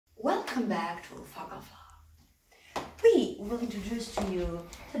Welcome back to Fog of Love. We will introduce to you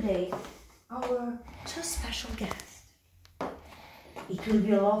today our two special guests. It will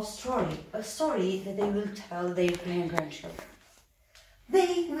be a love story, a story that they will tell their grandchildren.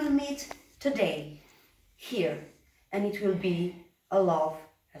 They will meet today, here, and it will be a love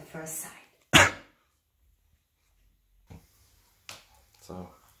at first sight.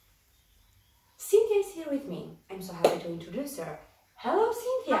 Cynthia is here with me. I'm so happy to introduce her. Hello,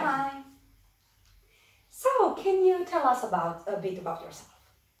 Cynthia. Hi. So, can you tell us a bit about yourself?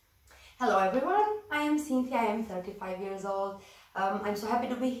 Hello everyone, I am Cynthia, I am 35 years old. I'm so happy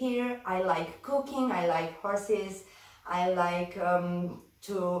to be here. I like cooking, I like horses, I like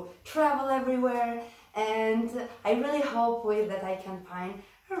to travel everywhere, and I really hope that I can find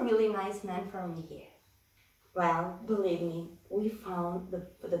a really nice man for me here. Well, believe me, we found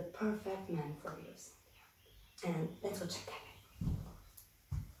the perfect man for you, Cynthia. And let's go check it.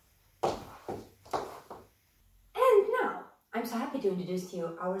 And now, I'm so happy to introduce to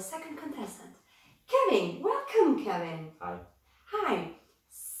you our second contestant, Kevin. Welcome, Kevin. Hi. Hi.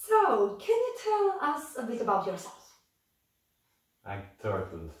 So, can you tell us a bit about yourself? I like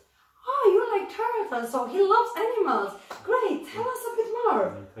turtles. Oh, you like turtles, so he loves animals. Great, tell us a bit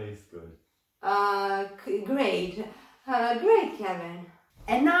more. They taste good. Great. Great, Kevin.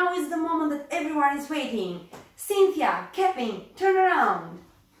 And now is the moment that everyone is waiting. Cynthia, Kevin, turn around.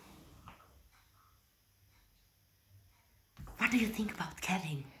 What do you think about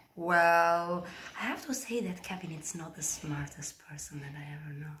Kevin? Well, I have to say that Kevin is not the smartest person that I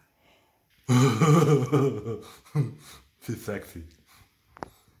ever know. She's sexy.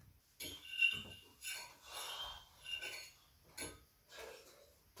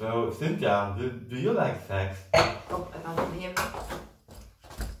 So, Cynthia, do you like sex? Oh, another here.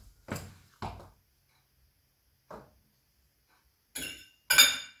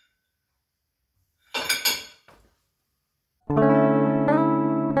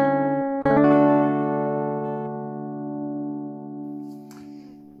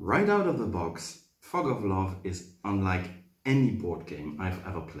 Right out of the box, Fog of Love is unlike any board game I've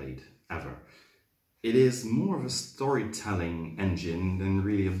ever played, ever. It is more of a storytelling engine than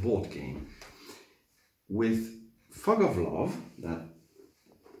really a board game. With Fog of Love, that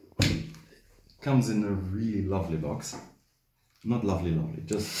comes in a really lovely box. Not lovely,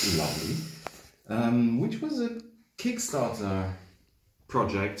 just lovely. Which was a Kickstarter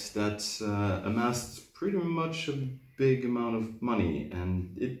project that amassed pretty much a big amount of money,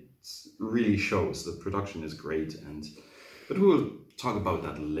 and it really shows. The production is great, but we will talk about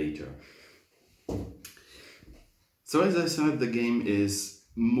that later. So as I said, the game is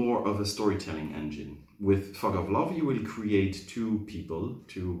more of a storytelling engine. With Fog of Love, you will create two people,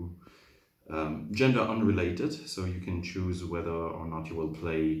 gender unrelated, so you can choose whether or not you will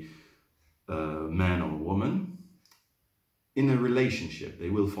play a man or woman. In a relationship, they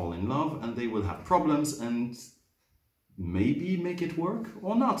will fall in love and they will have problems and maybe make it work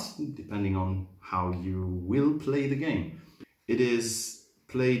or not, depending on how you will play the game. It is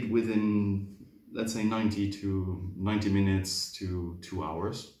played within, let's say, 90 minutes to 2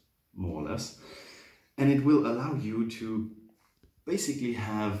 hours, more or less. And it will allow you to basically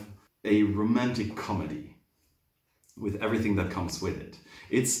have a romantic comedy with everything that comes with it.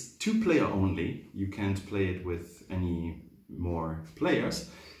 It's 2-player only. You can't play it with any more players.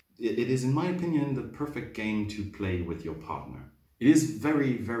 It is, in my opinion, the perfect game to play with your partner. It is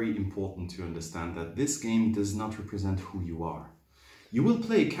very, very important to understand that this game does not represent who you are. You will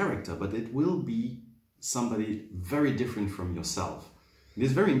play a character, but it will be somebody very different from yourself. It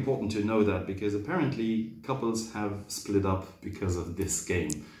is very important to know that, because apparently couples have split up because of this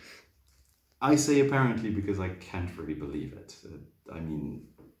game. I say apparently because I can't really believe it. I mean,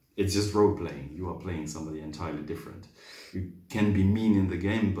 it's just role-playing. You are playing somebody entirely different. You can be mean in the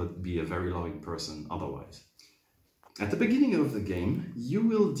game, but be a very loving person otherwise. At the beginning of the game, you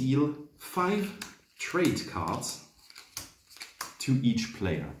will deal 5 trait cards to each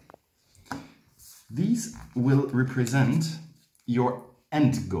player. These will represent your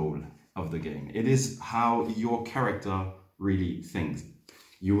end goal of the game. It is how your character really thinks.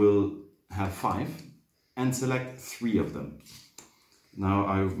 You will have 5 and select 3 of them. Now,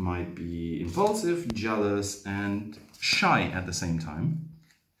 I might be impulsive, jealous, and shy at the same time.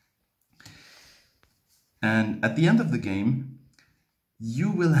 And at the end of the game,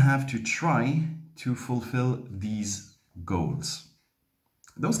 you will have to try to fulfill these goals.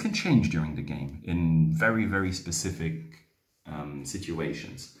 Those can change during the game in very, very specific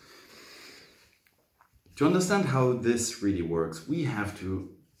situations. To understand how this really works, we have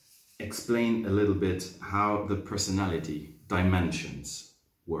to explain a little bit how the personality dimensions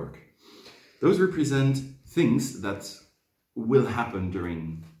work. Those represent things that will happen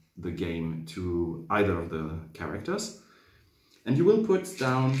during the game to either of the characters, and you will put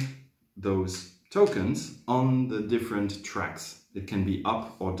down those tokens on the different tracks. It can be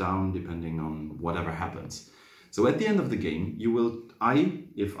up or down depending on whatever happens. So at the end of the game,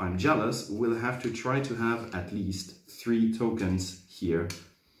 if I'm jealous, will have to try to have at least 3 tokens here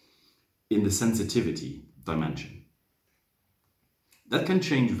in the sensitivity dimension. That can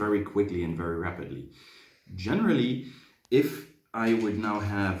change very quickly and very rapidly. Generally, if I would now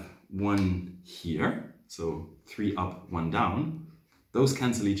have 1 here, so 3 up, 1 down, those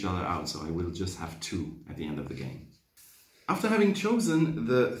cancel each other out, so I will just have 2 at the end of the game. After having chosen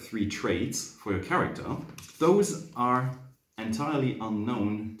the 3 traits for your character, those are entirely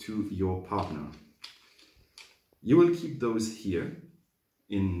unknown to your partner. You will keep those here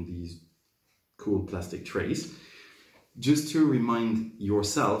in these cool plastic trays, just to remind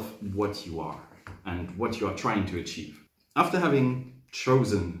yourself what you are and what you are trying to achieve. After having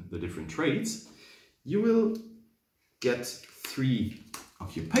chosen the different traits, you will get 3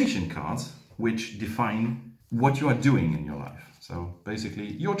 occupation cards which define what you are doing in your life. So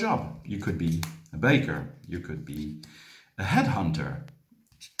basically your job. You could be a baker, you could be a headhunter,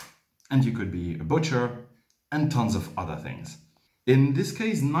 and you could be a butcher, and tons of other things. In this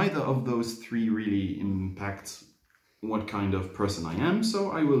case, neither of those 3 really impact what kind of person I am,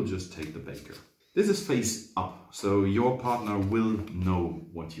 so I will just take the baker. This is face up, so your partner will know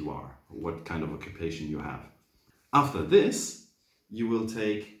what you are, what kind of occupation you have. After this, you will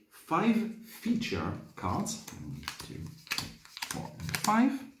take 5 feature cards, 1, 2, 3, 4, and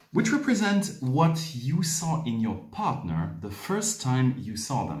 5, which represent what you saw in your partner the first time you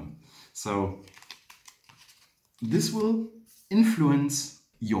saw them. So this will influence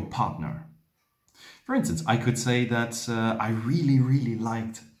your partner. For instance, I could say that I really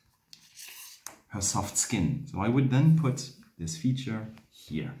liked her soft skin. So I would then put this feature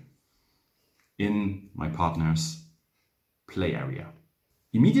here in my partner's play area.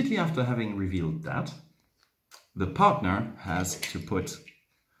 Immediately after having revealed that, the partner has to put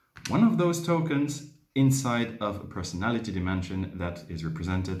one of those tokens inside of a personality dimension that is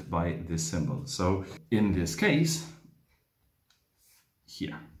represented by this symbol. So in this case,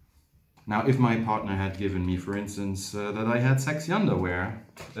 here. Now, if my partner had given me, for instance, that I had sexy underwear,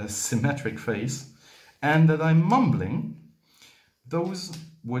 a symmetric face, and that I'm mumbling, those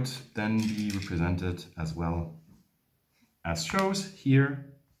would then be represented as well as shows here,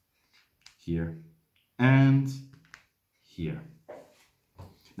 here, and here.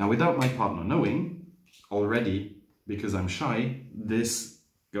 Now, without my partner knowing, already, because I'm shy, this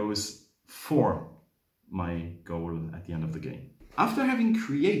goes for my goal at the end of the game. After having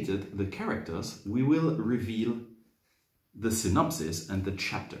created the characters, we will reveal the synopsis and the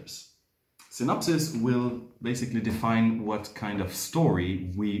chapters. Synopsis will basically define what kind of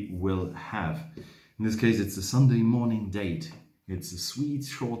story we will have. In this case, it's a Sunday morning date. It's a sweet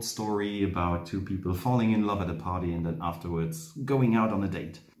short story about 2 people falling in love at a party and then afterwards going out on a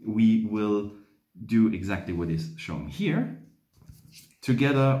date. We will do exactly what is shown here,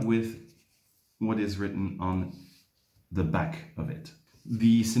 together with what is written on the back of it.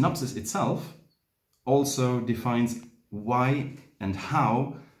 The synopsis itself also defines why and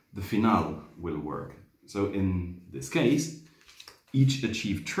how the finale will work. So in this case, each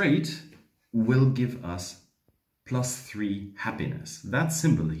achieved trait will give us +3 happiness. That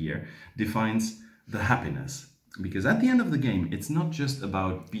symbol here defines the happiness. Because at the end of the game, it's not just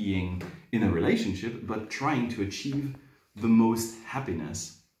about being in a relationship, but trying to achieve the most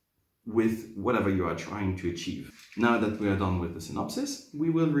happiness with whatever you are trying to achieve. Now that we are done with the synopsis, we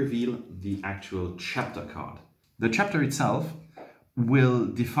will reveal the actual chapter card. The chapter itself will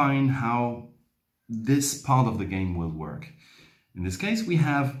define how this part of the game will work. In this case, we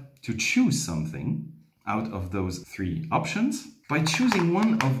have to choose something out of those 3 options by choosing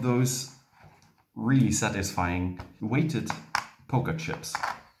one of those really satisfying weighted poker chips.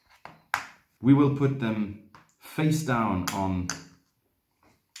 We will put them face down on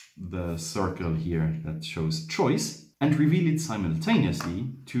the circle here that shows choice and reveal it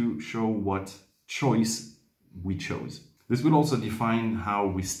simultaneously to show what choice we chose. This will also define how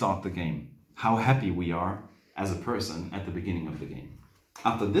we start the game, how happy we are as a person at the beginning of the game.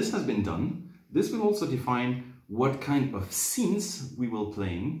 After this has been done, this will also define what kind of scenes we will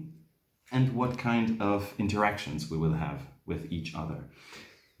play in and what kind of interactions we will have with each other.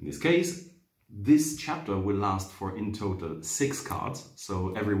 In this case, this chapter will last for in total 6 cards,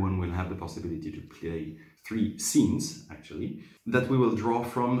 so everyone will have the possibility to play 3 scenes, actually, that we will draw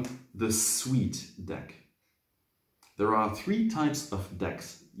from the Sweet deck. There are 3 types of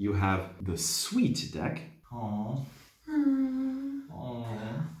decks you have the sweet deck. Aww.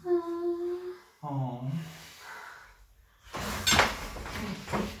 Aww. Aww.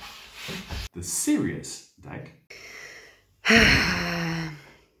 The serious deck.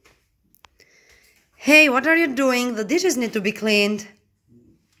 Hey, what are you doing? The dishes need to be cleaned.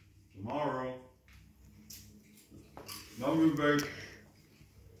 Tomorrow. No, we babe.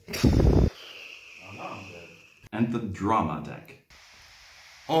 And the drama deck.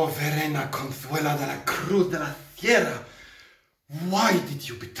 Oh, Verena Consuela de la Cruz de la Sierra, why did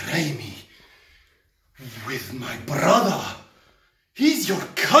you betray me? With my brother. He's your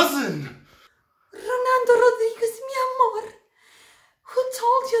cousin. Ronaldo Rodriguez, mi amor. Who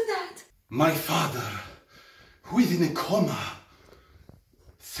told you that? My father, who is in a coma,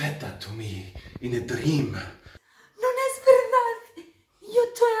 said that to me in a dream. Non es verdad. Yo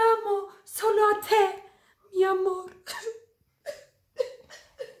te amo solo a te, mi amor.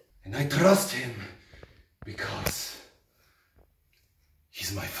 And I trust him because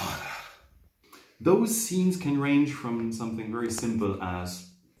he's my father. Those scenes can range from something very simple as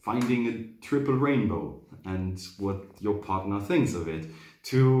finding a triple rainbow and what your partner thinks of it,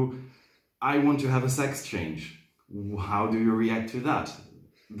 to I want to have a sex change. How do you react to that?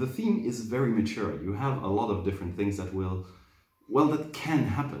 The theme is very mature. You have a lot of different things that that can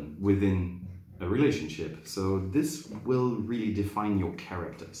happen within a relationship. So this will really define your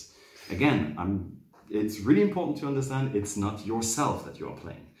characters. Again, it's really important to understand it's not yourself that you are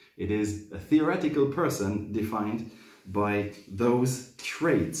playing. It is a theoretical person defined by those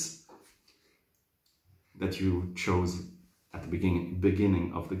traits that you chose at the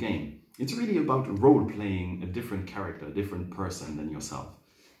beginning of the game. It's really about role-playing a different character, a different person than yourself.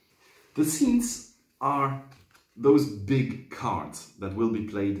 The scenes are those big cards that will be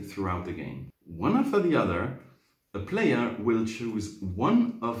played throughout the game. One after the other, a player will choose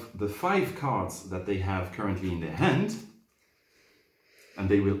one of the 5 cards that they have currently in their hand, and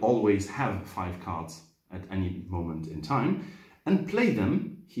they will always have 5 cards at any moment in time, and play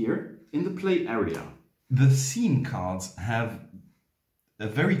them here in the play area. The scene cards have a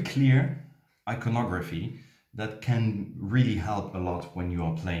very clear iconography that can really help a lot when you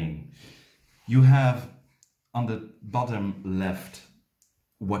are playing. You have on the bottom left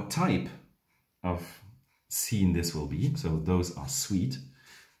what type of scene this will be. So those are sweet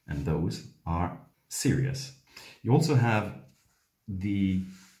and those are serious. You also have the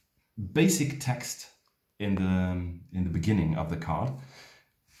basic text in the beginning of the card,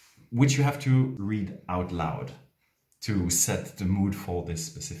 which you have to read out loud to set the mood for this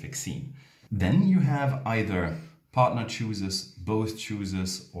specific scene. Then you have either partner chooses, both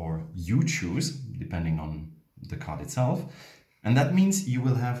chooses, or you choose, depending on the card itself. And that means you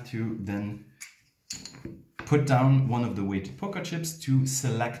will have to then put down one of the weighted poker chips to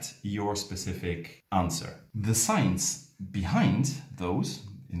select your specific answer. The signs behind those,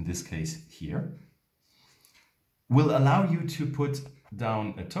 in this case here, will allow you to put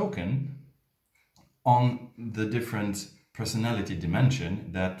down a token on the different personality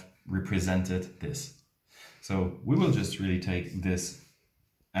dimension that represented this. So we will just really take this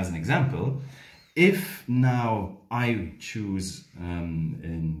as an example. If now I choose,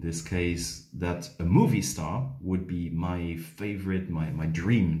 in this case, that a movie star would be my favorite, my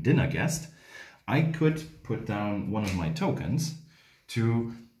dream dinner guest, I could put down one of my tokens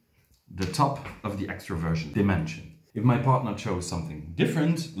to the top of the extroversion dimension. If my partner chose something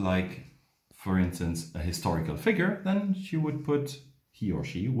different, like, for instance, a historical figure, then he or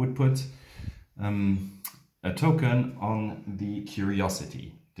she would put a token on the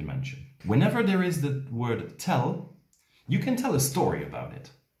curiosity dimension. Whenever there is the word tell, you can tell a story about it.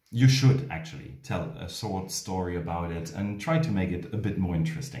 You should actually tell a short story about it and try to make it a bit more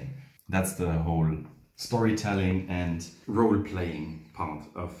interesting. That's the whole storytelling and role-playing part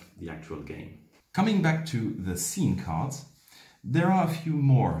of the actual game. Coming back to the scene cards, there are a few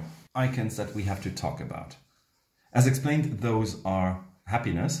more icons that we have to talk about. As explained, those are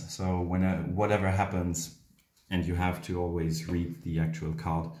happiness, so whatever happens, and you have to always read the actual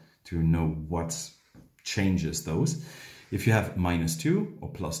card to know what changes those. If you have -2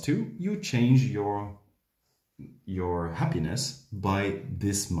 or +2, you change your happiness by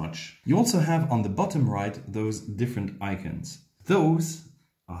this much. You also have on the bottom right those different icons. Those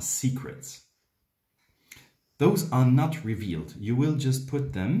are secrets. Those are not revealed. You will just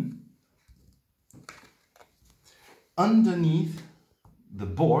put them underneath the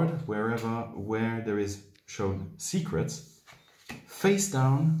board, where there is shown secrets, face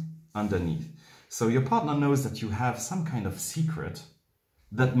down underneath. So your partner knows that you have some kind of secret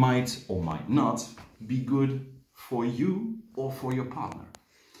that might or might not be good for you or for your partner.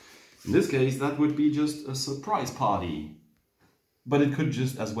 In this case, that would be just a surprise party. But it could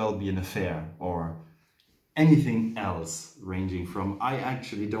just as well be an affair or anything else, ranging from I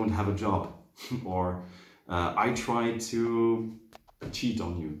actually don't have a job or I tried to cheat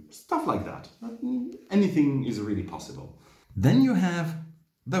on you. Stuff like that. Anything is really possible. Then you have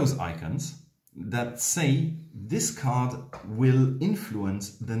those icons that say this card will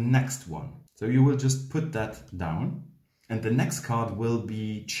influence the next one. So you will just put that down and the next card will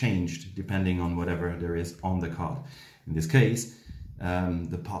be changed depending on whatever there is on the card. In this case,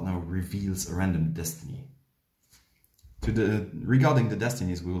 the partner reveals a random destiny. Regarding the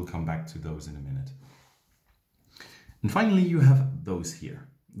destinies, we will come back to those in a minute. And finally, you have those here.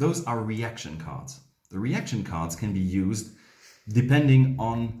 Those are reaction cards. The reaction cards can be used depending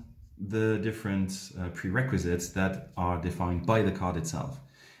on the different prerequisites that are defined by the card itself.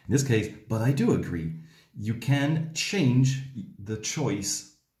 In this case, but I do agree, you can change the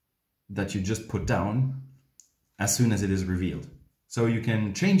choice that you just put down as soon as it is revealed. So you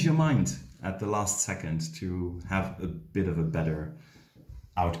can change your mind at the last second to have a bit of a better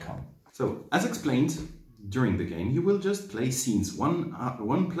outcome. So, as explained, during the game, you will just play scenes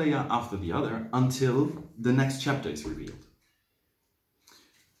one player after the other until the next chapter is revealed.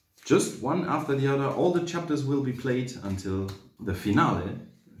 Just one after the other, all the chapters will be played until the finale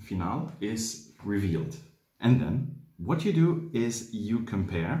is revealed. And then what you do is you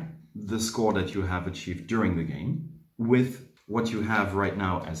compare the score that you have achieved during the game with what you have right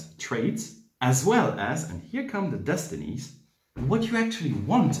now as traits, as well as, and here come the destinies, what you actually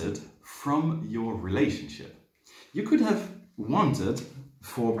wanted from your relationship. You could have wanted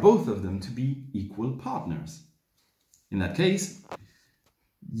for both of them to be equal partners. In that case,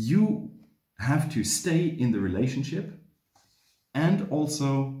 you have to stay in the relationship and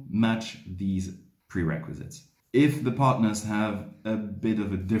also match these prerequisites. If the partners have a bit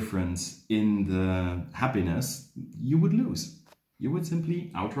of a difference in the happiness, you would lose. You would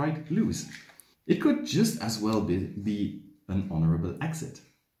simply outright lose. It could just as well be an honorable exit.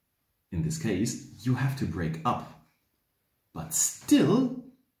 In this case, you have to break up, but still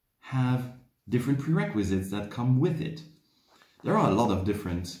have different prerequisites that come with it. There are a lot of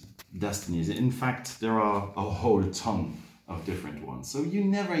different destinies. In fact, there are a whole ton of different ones. So you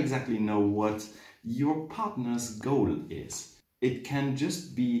never exactly know what your partner's goal is. It can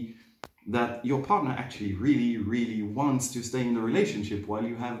just be that your partner actually really wants to stay in a relationship while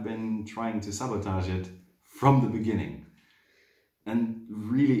you have been trying to sabotage it from the beginning. And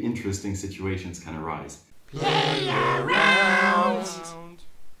really interesting situations can arise. Play around!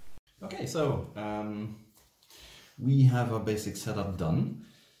 Okay, so we have our basic setup done.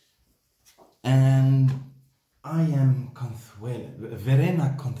 And I am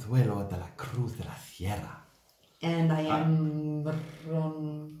Verena Consuelo de la Cruz de la Sierra. And I am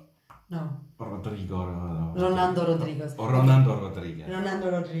Ronaldo Rodriguez.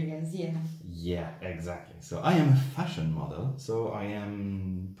 Ronaldo Rodriguez, yeah. Yeah, exactly. So I am a fashion model, so I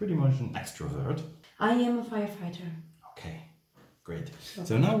am pretty much an extrovert. I am a firefighter. Okay, great.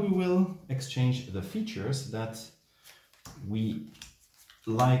 So now we will exchange the features that we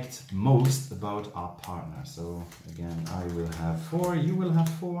liked most about our partner. So again, I will have 4, you will have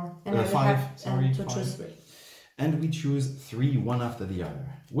 4, and I will 5, have, sorry, to 5. choose 3. And we choose 3, one after the other,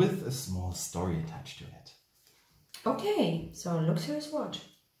 with a small story attached to it. Okay, so luxurious watch.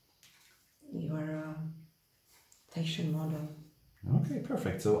 You are a fashion model. Okay,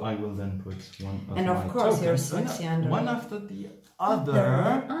 perfect. So I will then put one of and my of course tokens. you're sexy under. One after the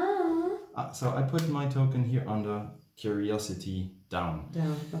other. So I put my token here under curiosity down.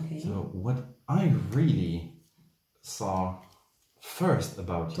 Down, okay. So what I really saw first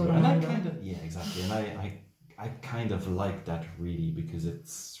about you, and I kind of, yeah, exactly, and I kind of like that really because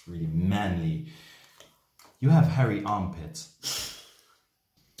it's really manly. You have hairy armpits.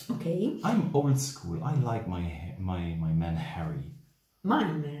 Okay. I'm old school. I like my man hairy. My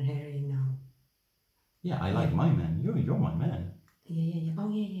man hairy now. Yeah, I like my man. You're my man. Yeah. Oh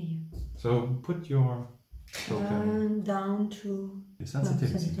yeah. So put your token down to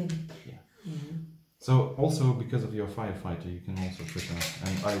sensitivity. Yeah. So also because of your firefighter, you can also put that,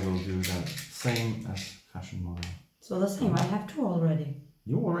 and I will do that same as fashion model. So the same. I have 2 already.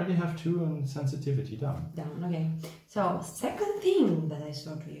 You already have 2 and sensitivity down. Down. Okay. So second thing that I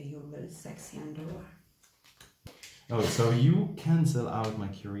saw to you, you're very sexy underwear. Oh, so you cancel out my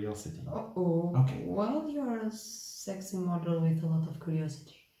curiosity. Oh. Okay. Well, you're a sexy model with a lot of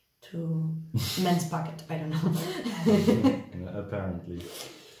curiosity. To men's bucket. I don't know. Apparently.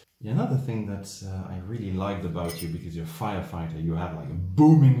 Yeah, another thing that I really liked about you, because you're a firefighter, you have like a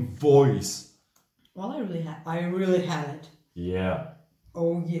booming voice. Well, I really have it. Yeah.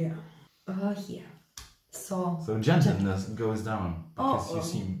 Oh yeah. Here. So gentleness goes down because you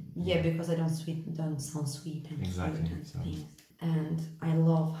seem... Yeah, because I don't sound sweet and exactly. cute and things. And I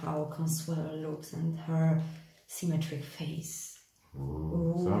love how Consuelo looks and her symmetric face.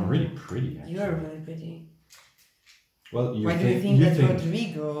 Ooh. So I'm really pretty, actually. You're really pretty. Well, Why do you think that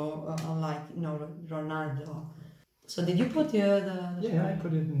Rodrigo, Ronaldo? So did you put the Yeah, I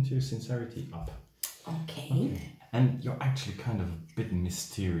put it into sincerity up. Okay. And you're actually kind of a bit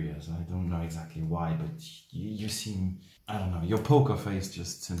mysterious. I don't know exactly why, but you seem... I don't know. Your poker face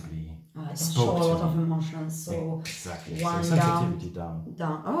just simply I don't spoke show a to lot of me. emotions, so Exactly. one so sensitivity down.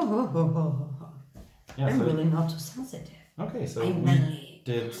 Down. Yeah, I'm so, really not too sensitive. okay, so I'm we manly.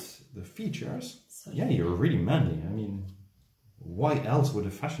 did the features. So Yeah, you're really manly. I mean, why else would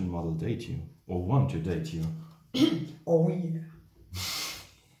a fashion model date you or want to date you? Oh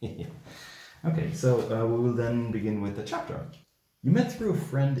yeah. Okay, so we will then begin with the chapter. You met through a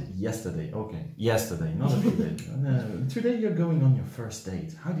friend yesterday. Okay, yesterday, not a few days. Today you're going on your first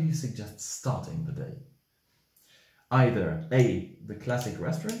date. How do you suggest starting the day? Either A, the classic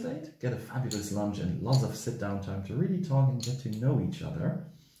restaurant date, get a fabulous lunch and lots of sit-down time to really talk and get to know each other.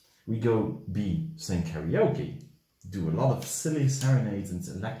 We go B, sing karaoke. Do a lot of silly serenades and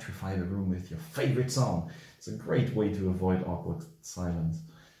electrify the room with your favorite song. It's a great way to avoid awkward silence.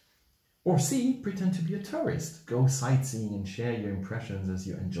 Or C, pretend to be a tourist. Go sightseeing and share your impressions as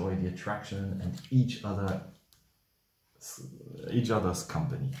you enjoy the attraction and each other's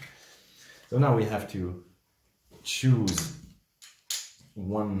company. So now we have to choose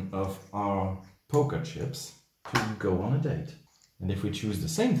one of our poker chips to go on a date. And if we choose the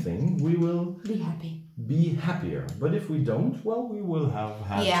same thing, we will Be happy. be happier. But if we don't, well, we will have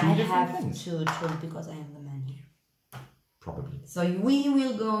had two different things. to choose because I am the man here. Probably. So we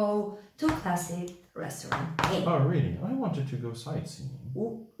will go to classic restaurant. Hey. Oh, really? I wanted to go sightseeing.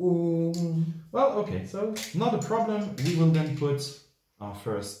 Ooh. Well, okay, so not a problem. We will then put our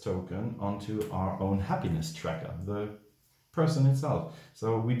first token onto our own happiness tracker, the person itself.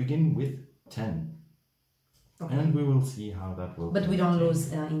 So we begin with 10. Okay. And we will see how that will But go. we don't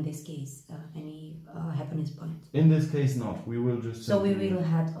lose, in this case, any happiness point. In this case, not. We will just... So we will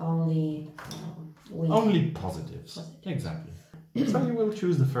have only... Only positives. Positive. Exactly. So you will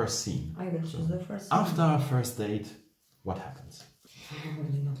choose the first scene. I will choose the first. After our first date, what happens? I'm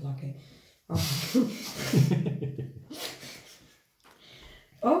really not lucky.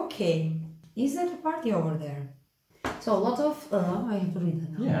 Okay. Is there a party over there? So a lot of... I have to read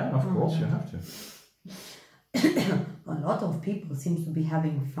that now. Yeah, of course, you have to. A lot of people seem to be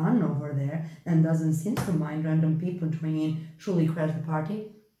having fun over there and doesn't seem to mind random people joining. Truly crash the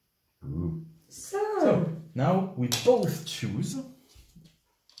party. Ooh. So Now we both choose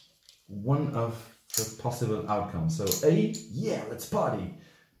one of the possible outcomes. So A, yeah, let's party.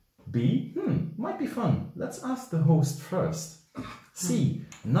 B, might be fun. Let's ask the host first. C,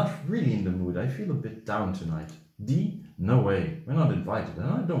 not really in the mood. I feel a bit down tonight. D, no way. We're not invited and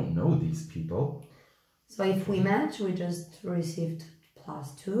I don't know these people. So if we match, we just received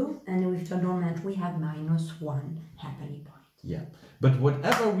 +2, and if we don't match, we have -1 happily point. Yeah, but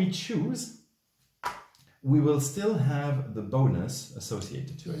whatever we choose, we will still have the bonus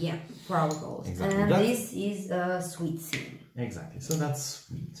associated to it. Yeah, for our goals. Exactly. And That's... this is a sweet scene. Exactly, so that's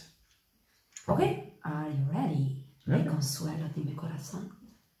sweet. Okay, are you ready? Yeah. Mi consuelo di mi corazón.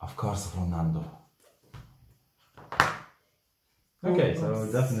 Of course, Ronaldo. Okay, so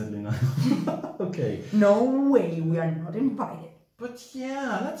definitely not. Okay. No way, we are not invited. But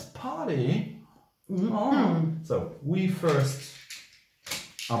yeah, let's party. Oh. So we first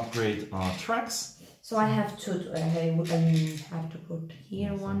upgrade our tracks. So I have to, I have to put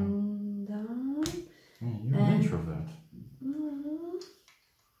here one down. You're an introvert.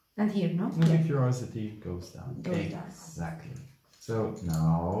 And here, no? And your curiosity goes down. Goes down. Exactly. So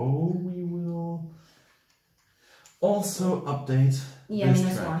now we will also update Yeah, this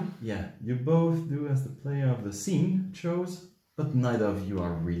 -1. track. Yeah, you both do as the player of the scene chose, but neither of you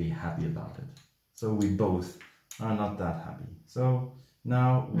are really happy about it. So we both are not that happy. So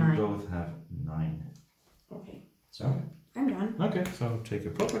now we 9. both have 9. Okay, So I'm done. okay, so take a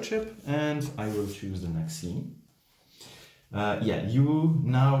poker chip and I will choose the next scene. Yeah, you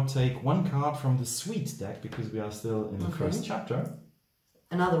now take 1 card from the sweet deck because we are still in the first chapter.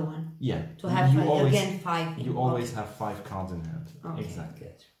 Another one. Yeah. To have you always, again 5. You always have 5 cards in hand. Okay, Exactly.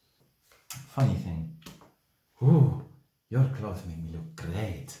 good. Funny thing. Ooh, your clothes make me look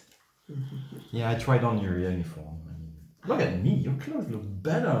great. Yeah, I tried on your uniform. I mean, look at me. Your clothes look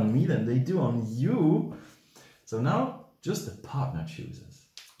better on me than they do on you. So now just the partner chooses.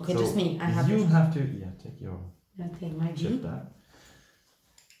 Okay, so just me. I have you to... have to take your Okay, my chip B. back.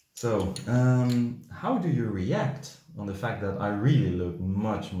 So, how do you react on the fact that I really look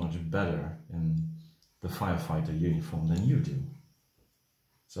much, much better in the firefighter uniform than you do?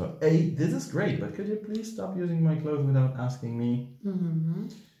 So, A, this is great, but could you please stop using my clothes without asking me? Mm-hmm.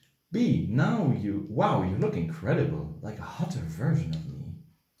 B, now you look incredible, like a hotter version of me.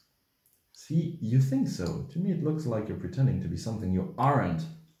 C, you think so. To me it looks like you're pretending to be something you aren't.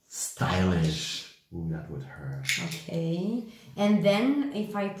 Stylish. Ooh, that would hurt. Okay. And then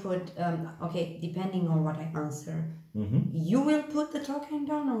if I put, okay, depending on what I answer, you will put the token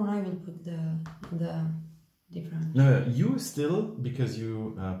down or I will put the different? No, you still, because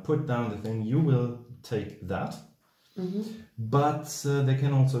you put down the thing, you will take that. But there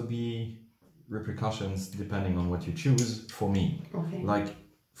can also be repercussions depending on what you choose for me. Okay. Like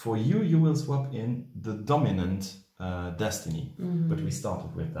for you, you will swap in the dominant destiny. But we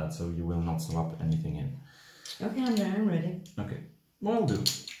started with that, so you will not swap anything in. Okay, I'm ready. Okay, well, do.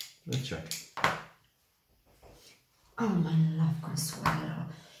 Let's check. Oh, my love, Consuelo.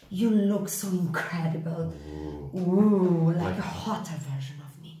 You look so incredible. Ooh, like a hotter version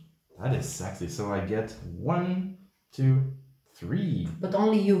of me. That is sexy. So I get 1, 2, 3. But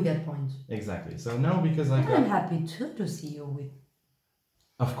only you get points. Exactly. So now because I I'm got... happy too to see you with...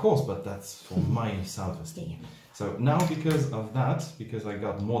 Of course, but that's for my self-esteem. So now because of that, because I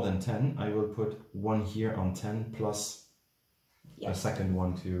got more than 10, I will put 1 here on 10 plus a second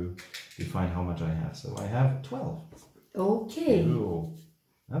one to define how much I have. So I have 12. Okay. Ooh,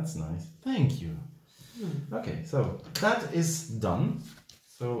 that's nice. Thank you. Okay, so that is done.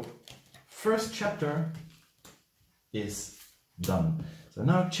 So first chapter is done. So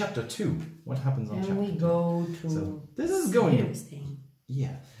now chapter 2. What happens on chapter 2? And we go to... So this is going... Interesting.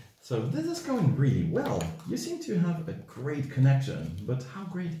 Yeah. So this is going really well. You seem to have a great connection, but how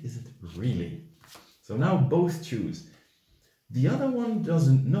great is it really? So now both choose. The other one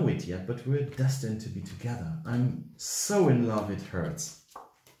doesn't know it yet, but we're destined to be together. I'm so in love it hurts.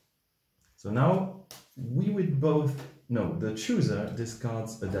 So now we would both... No, the chooser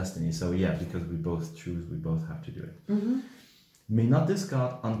discards a destiny. So yeah, because we both choose, we both have to do it. May not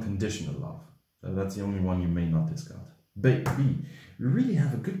discard unconditional love. So that's the only one you may not discard. B, we really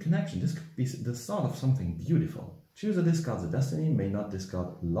have a good connection. This could be the start of something beautiful. Chooser discards a destiny, may not discard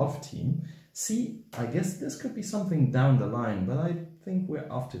love team. C, I guess this could be something down the line, but I think we're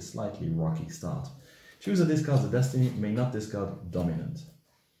off to a slightly rocky start. Chooser discards a destiny, may not discard dominant.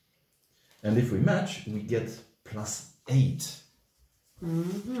 And if we match, we get +8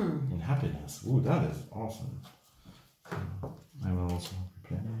 in happiness. Ooh, that is awesome. I will also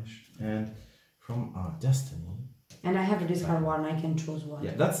replenish. And from our destiny... And I have to discard one, I can choose one.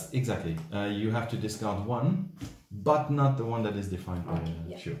 Yeah, that's exactly. You have to discard one, but not the one that is defined by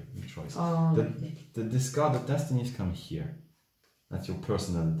your choice. Oh, the discarded destinies come here. That's your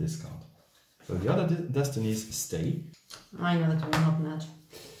personal discard. So the other destinies stay. I know that will not match.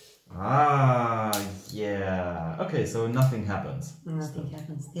 Ah, yeah. Okay, so nothing happens. Nothing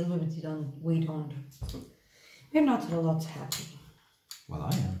happens. Still, we don't. We're not a lot happy. Well,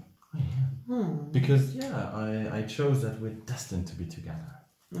 I am. Because, yeah, I chose that we're destined to be together.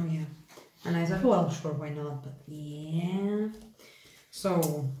 Oh, yeah. And I thought, well, sure, why not? But yeah.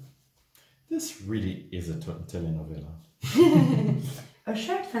 So. This really is a telenovela. A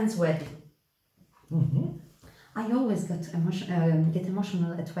shared friend's wedding. I always get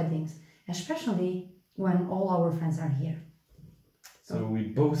emotional at weddings, especially when all our friends are here. So we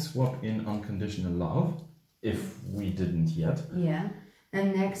both swap in unconditional love, if we didn't yet. Yeah.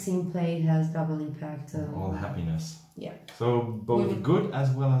 And next scene played has double impact. All happiness. Yeah. So both good as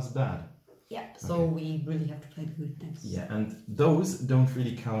well as bad. Yeah. So we really have to play good next. Yeah, and those don't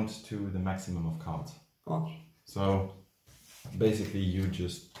really count to the maximum of cards. Okay. So basically you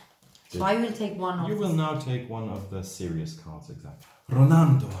just... So I will take one of... You will now take one of the serious cards, exactly.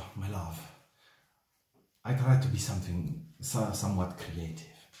 Ronaldo, my love. I tried to be somewhat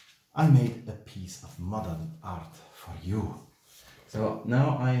creative. I made a piece of modern art for you. So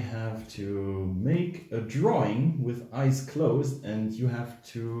now I have to make a drawing with eyes closed, and you have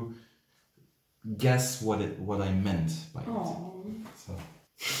to guess what I meant by it. So.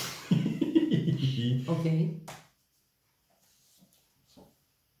 Okay.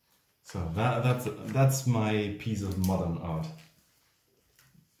 So that's my piece of modern art.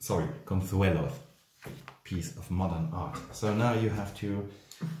 Sorry, Consuelo's piece of modern art. So now you have to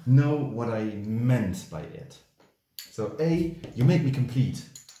know what I meant by it. So A, you make me complete.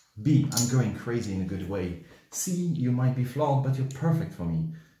 B, I'm going crazy in a good way. C, you might be flawed, but you're perfect for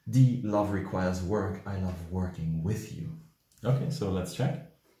me. D, love requires work. I love working with you. Okay, so let's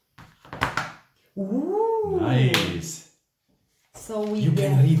check. Ooh. Nice. So we You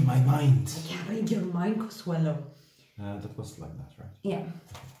can read my mind. I can read your mind, Consuelo. That was like that, right? Yeah.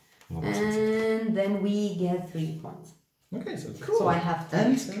 What was it? And then we get 3 points. Okay, so cool. So I have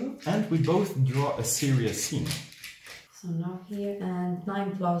 10. And we both draw a serious scene. So now here, and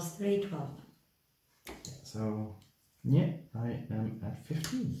 9 plus 3, 12. So, yeah, I am at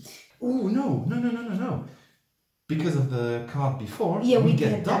 15. Oh, no. Because of the card before, Yeah, we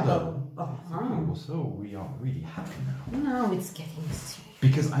get get double. Uh-huh. Oh, so we are really happy now. Now it's getting serious.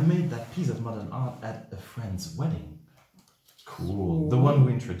 Because I made that piece of modern art at a friend's wedding. Cool. The one who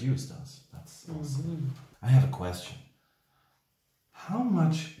introduced us. That's awesome. I have a question. How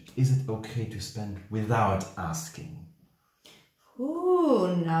much is it okay to spend without asking?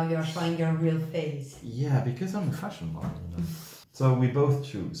 Ooh, now you're showing your real face. Yeah, because I'm a fashion model, you know. So we both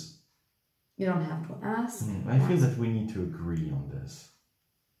choose. You don't have to ask. I feel that we need to agree on this.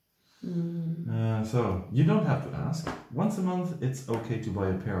 So you don't have to ask. Once a month, it's okay to buy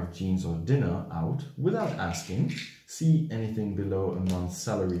a pair of jeans or dinner out without asking. See, anything below a month's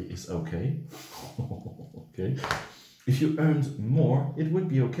salary is okay. Okay. If you earned more, it would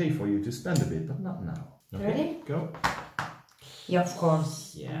be okay for you to spend a bit, but not now. Okay? Ready? Go. Yeah, of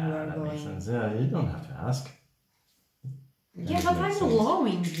course. Yeah, You are that makes going. sense. Yeah, you don't have to ask. Yeah, That but makes I'm sense.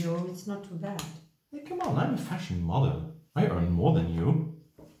 allowing you. It's not too bad. Hey, come on, I'm a fashion model. I earn more than you,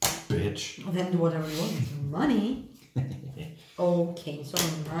 bitch. Then do whatever you want with your money. Okay, so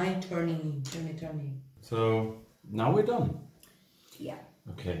my turning. Turning. So now we're done. Yeah.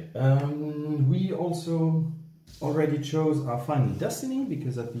 Okay. We also already chose our final destiny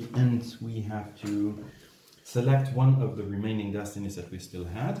because at the end we have to select one of the remaining destinies that we still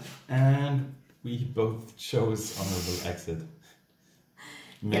had, and we both chose honorable exit.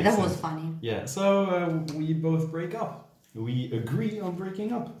 Yeah, that was funny. Yeah, so we both break up. We agree on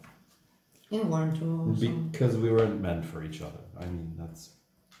breaking up You want to. because we weren't meant for each other. I mean,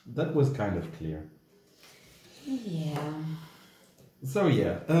 that was kind of clear. Yeah. So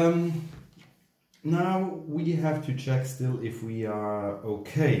yeah, now we have to check still if we are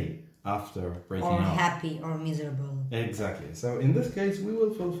okay after breaking Or up. happy or miserable. Exactly. So in this case, we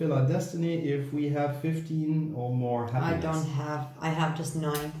will fulfill our destiny if we have 15 or more happiness. I don't have. I have just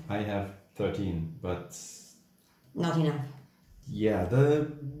 9. I have 13, but Not enough. yeah,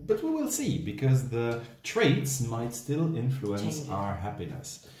 but we will see because the traits might still influence Change it. our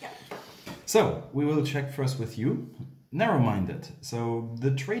happiness. Yeah. So we will check first with you. Narrow-minded. So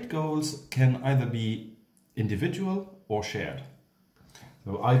the trait goals can either be individual or shared.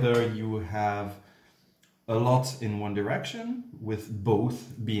 So either you have a lot in one direction with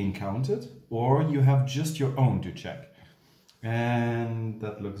both being counted, or you have just your own to check. And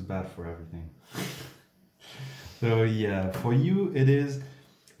that looks bad for everything. So yeah, for you it is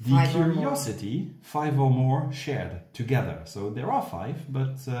the 5 or more. curiosity, 5 or more shared together. So there are 5,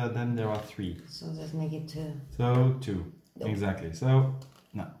 but then there are 3. So let's make it 2. So 2, Nope. exactly. So,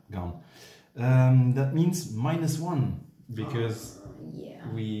 no, gone. That means -1 because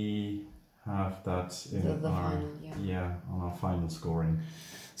Yeah. we have that in The our final, yeah. on our final scoring.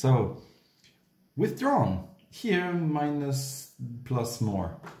 So, withdrawn. Here, minus plus more.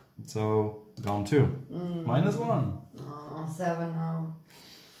 So, gone 2. -1. Oh, 7 now.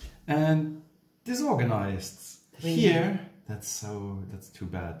 And disorganized. 3. Here, that's too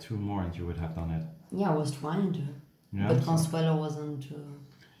bad. 2 more and you would have done it. Yeah, I was trying to. Yeah, But so- Consuelo wasn't.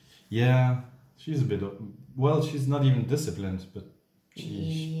 Yeah, she's a bit. Well, she's not even disciplined, but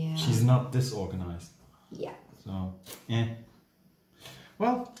Yeah. she's not disorganized. Yeah. So,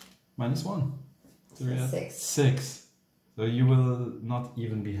 Well, -1. So we're at 6. 6. So you will not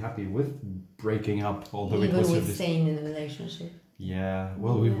even be happy with breaking up, although it Even was your with staying in a relationship. Yeah,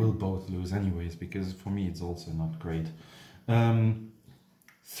 well, we Yeah. will both lose anyways, because for me it's also not great.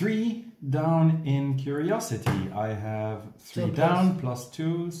 3 down in curiosity. I have 3 2 down plus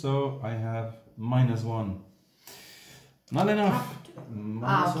 2, so I have -1. Not enough.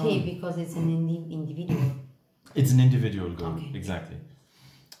 Okay, -1. because it's an individual. It's an individual goal, Okay. exactly.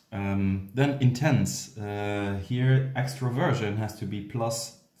 Then intense. Here, extroversion has to be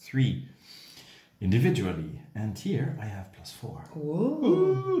 +3 individually, and here I have +4. Ooh.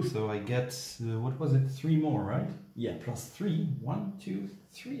 Ooh, so I get, what was it, 3 more, right? Yeah, +3. 1, 2,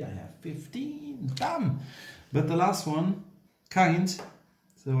 3. I have 15. Damn! But the last one, kind.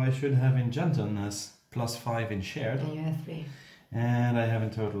 So I should have in gentleness +5 in shared. And you have 3. And I have in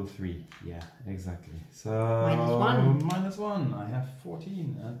total 3. Yeah, exactly. So -1. -1. I have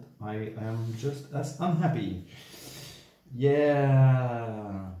 14, and I am just as unhappy.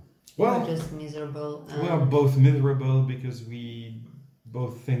 Yeah. Well, You're just miserable. we are both miserable because we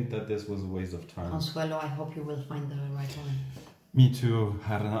both think that this was a waste of time. Consuelo, I hope you will find the right one. Me too,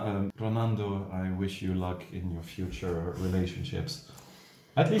 Ronaldo. I wish you luck in your future relationships.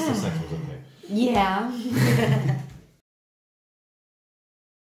 At least the sex was okay. Yeah.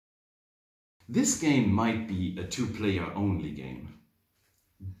 This game might be a two-player only game,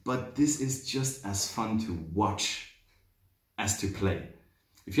 but this is just as fun to watch as to play.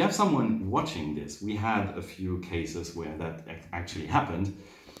 If you have someone watching this, we had a few cases where that actually happened,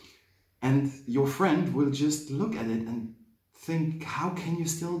 and your friend will just look at it and think, how can you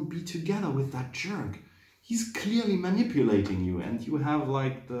still be together with that jerk? He's clearly manipulating you, and you have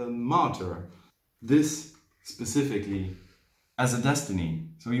like the martyr. This specifically as a destiny.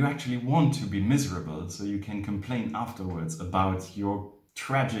 So you actually want to be miserable so you can complain afterwards about your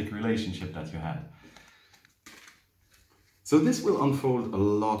tragic relationship that you had. So this will unfold a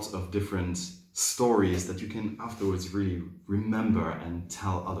lot of different stories that you can afterwards really remember and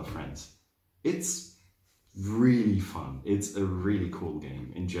tell other friends. It's really fun. It's a really cool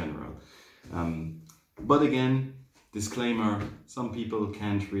game in general. But again, disclaimer, some people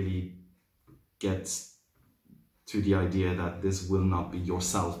can't really get to the idea that this will not be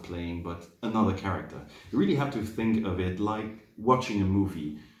yourself playing, but another character. You really have to think of it like watching a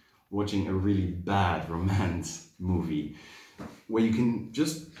movie, watching a really bad romance movie, where you can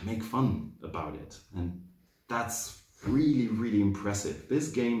just make fun about it. And that's really, really impressive. This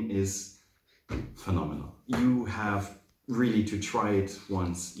game is phenomenal. You have really to try it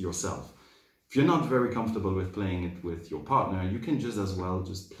once yourself. If you're not very comfortable with playing it with your partner, you can just as well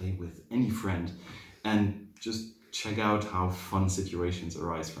just play with any friend and just check out how fun situations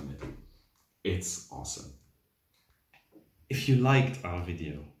arise from it. It's awesome. If you liked our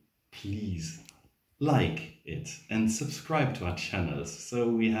video, please like it and subscribe to our channels so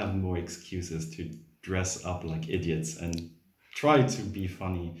we have more excuses to dress up like idiots and try to be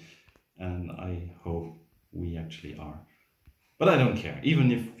funny, and I hope we actually are. But I don't care,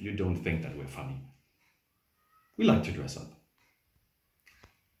 even if you don't think that we're funny. We like to dress up.